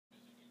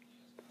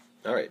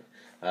All right.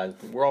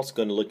 We're also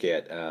going to look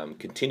at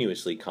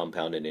continuously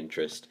compounded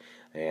interest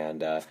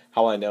and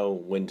how I know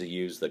when to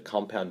use the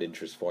compound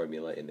interest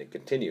formula in the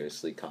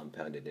continuously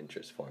compounded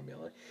interest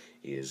formula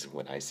is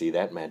when I see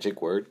that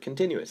magic word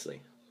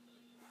continuously.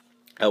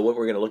 What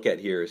we're going to look at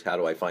here is how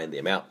do I find the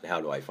amount and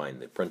how do I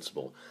find the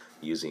principal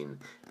using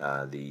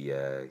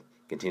the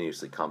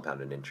continuously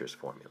compounded interest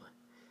formula.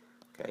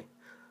 Okay,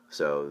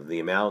 so the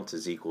amount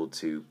is equal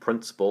to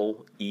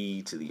principal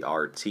e to the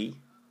RT.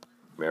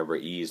 Remember,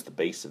 e is the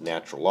base of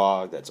natural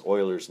log. That's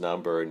Euler's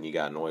number, and you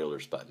got an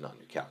Euler's button on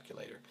your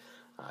calculator.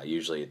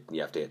 Usually,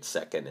 you have to hit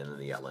second and then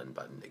the ln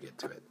button to get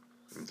to it.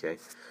 Okay,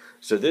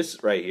 so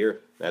this right here,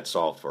 that's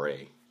solved for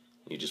a.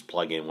 You just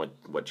plug in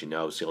what you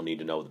know, so you'll need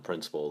to know the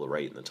principal, the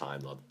rate, and the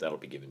time. That'll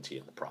be given to you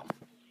in the problem.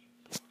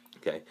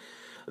 Okay,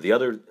 the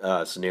other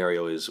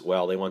scenario is,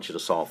 well, they want you to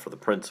solve for the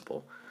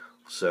principal.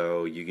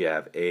 So you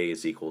have a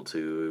is equal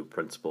to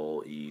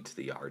principal e to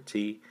the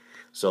RT.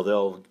 So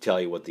they'll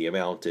tell you what the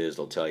amount is,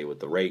 they'll tell you what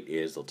the rate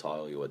is, they'll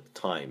tell you what the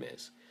time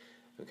is.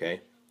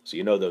 Okay? So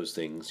you know those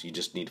things. You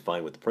just need to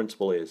find what the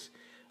principal is.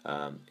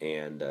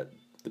 And the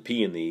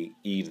p and the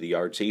e to the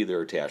RT,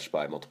 they're attached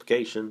by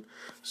multiplication.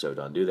 So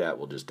to undo that,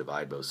 we'll just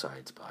divide both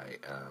sides by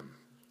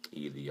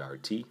e to the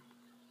RT.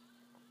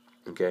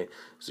 Okay?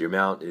 So your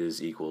amount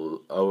is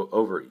equal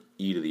over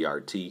e to the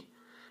RT,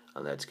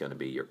 and that's going to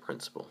be your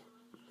principal.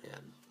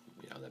 And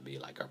that'd be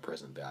like our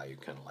present value,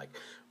 kind of like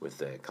with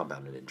the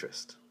compounded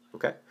interest.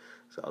 Okay,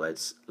 so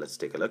let's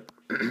take a look.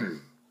 So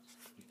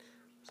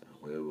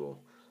we will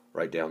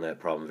write down that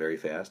problem very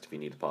fast. If you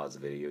need to pause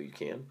the video, you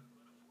can.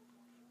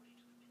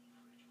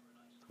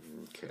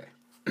 Okay.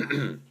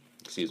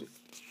 Excuse me.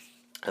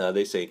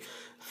 They say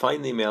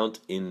find the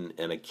amount in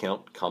an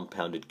account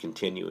compounded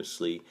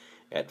continuously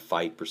at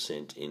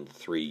 5% in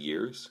 3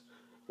 years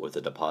with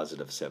a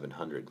deposit of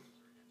 700.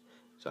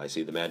 So I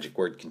see the magic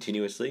word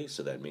continuously,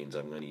 so that means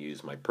I'm going to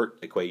use my PERT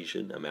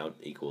equation, amount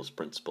equals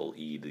principal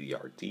e to the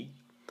RT.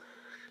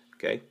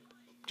 Okay,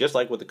 just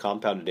like with the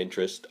compounded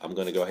interest, I'm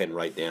going to go ahead and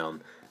write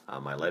down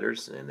my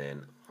letters, and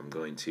then I'm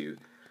going to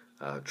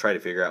try to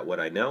figure out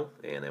what I know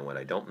and then what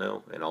I don't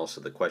know, and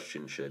also the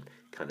question should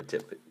kind of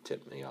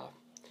tip me off.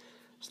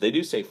 So they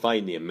do say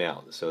find the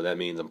amount, so that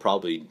means I'm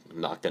probably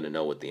not going to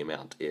know what the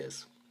amount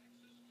is.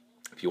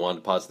 If you want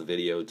to pause the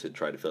video to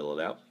try to fill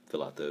out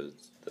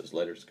those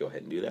letters, go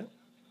ahead and do that.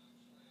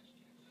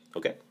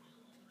 Okay.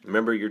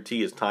 Remember, your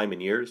T is time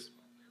in years,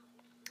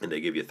 and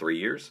they give you 3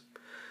 years.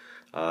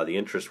 The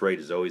interest rate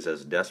is always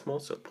as a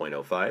decimal, so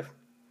 0.05.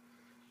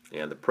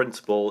 And the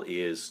principal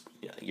is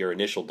your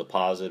initial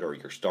deposit or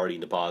your starting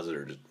deposit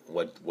or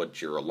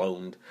what you're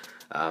loaned,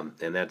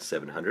 and that's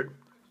 700.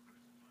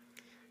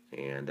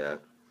 And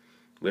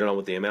we don't know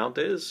what the amount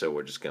is, so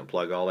we're just going to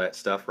plug all that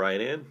stuff right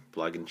in,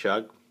 plug and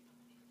chug.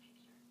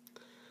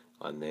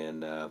 And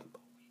then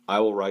I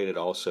will write it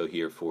also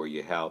here for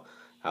you how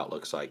it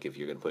looks like if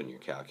you're going to put in your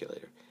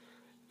calculator.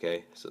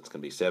 Okay, so it's going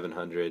to be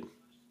 700.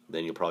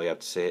 Then you'll probably have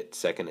to hit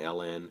second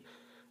ln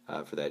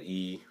for that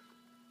e.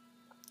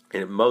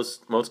 And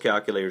most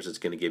calculators, it's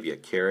going to give you a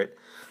caret.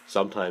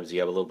 Sometimes you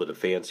have a little bit of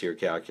fancier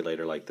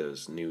calculator like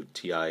those new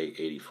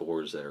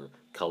TI-84s that are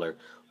color.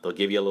 They'll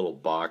give you a little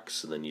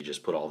box, and then you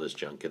just put all this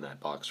junk in that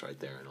box right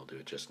there, and it'll do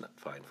it just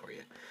fine for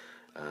you.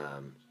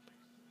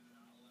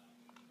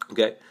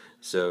 Okay,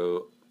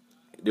 so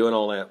doing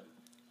all that,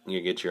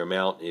 you get your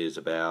amount is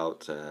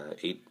about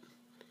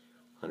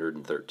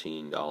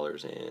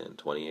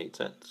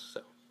 $813.28.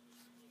 So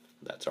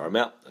that's our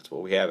amount. That's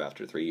what we have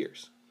after 3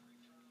 years.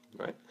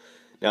 All right.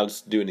 Now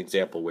let's do an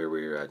example where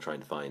we're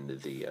trying to find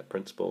the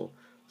principal.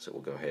 So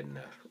we'll go ahead and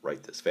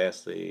write this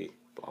fastly.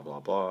 Blah blah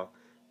blah.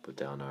 Put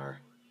down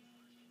our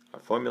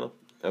formula.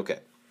 Okay.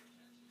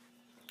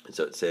 And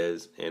so it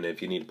says, and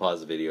if you need to pause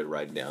the video to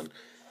write it down,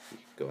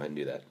 go ahead and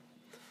do that.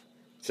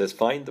 It says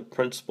find the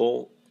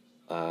principal.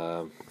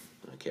 I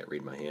can't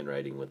read my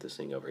handwriting with this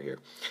thing over here.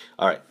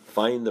 All right,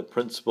 find the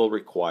principal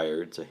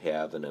required to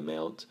have an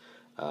amount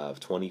of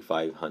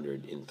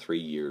 $2,500 in 3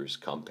 years,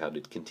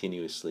 compounded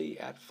continuously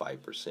at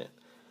 5%.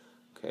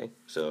 Okay,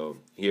 so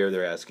here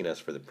they're asking us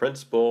for the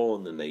principal,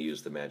 and then they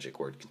use the magic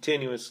word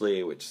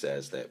continuously, which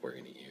says that we're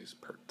going to use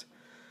PERT.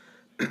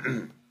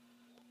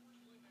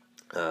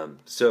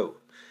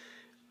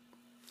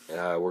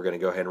 We're going to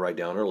go ahead and write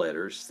down our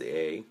letters: the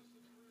A,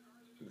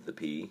 the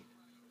P,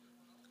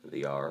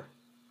 the R,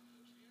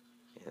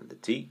 and the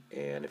T.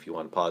 And if you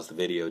want to pause the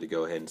video to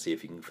go ahead and see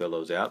if you can fill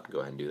those out, go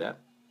ahead and do that.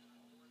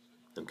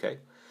 Okay.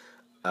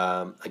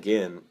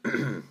 Again,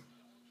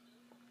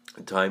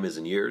 time is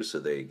in years, so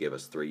they give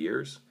us 3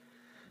 years.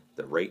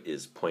 The rate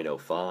is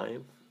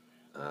 0.05.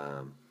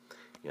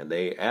 And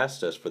they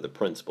asked us for the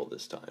principal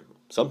this time.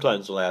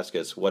 Sometimes they'll ask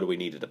us, what do we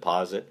need to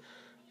deposit?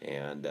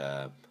 And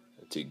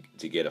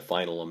to get a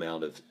final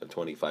amount of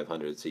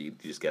 $2,500, so you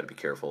just got to be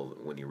careful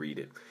when you read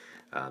it.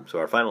 So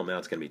our final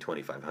amount is going to be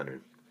 $2,500.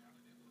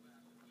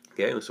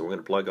 Okay, so we're going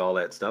to plug all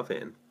that stuff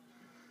in.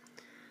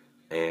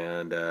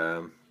 And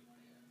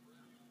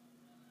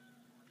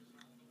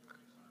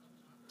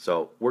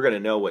so we're going to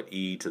know what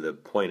e to the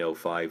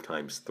 0.05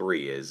 times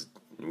 3 is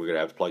we're going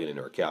to have to plug it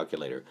into our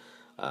calculator.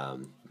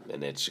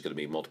 And it's going to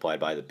be multiplied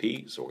by the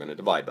p, so we're going to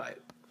divide by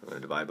it. We're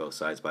going to divide both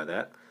sides by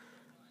that,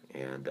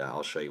 and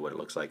I'll show you what it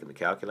looks like in the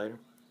calculator.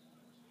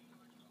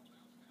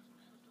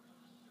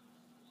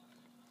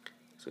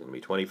 So it's going to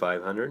be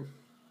 2,500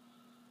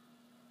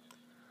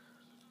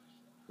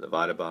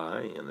 divided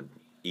by, and the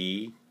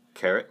e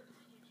caret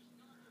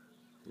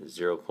is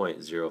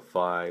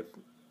 0.05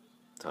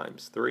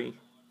 times 3,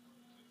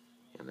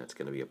 and that's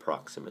going to be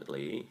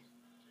approximately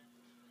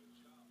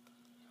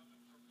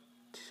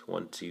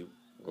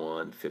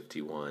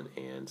 21.51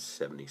 and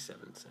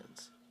 77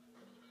 cents.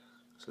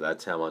 So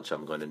that's how much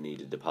I'm going to need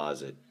to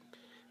deposit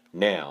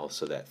now,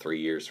 so that 3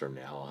 years from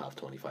now I'll have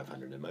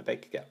 2,500 in my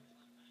bank account.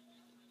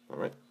 All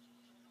right.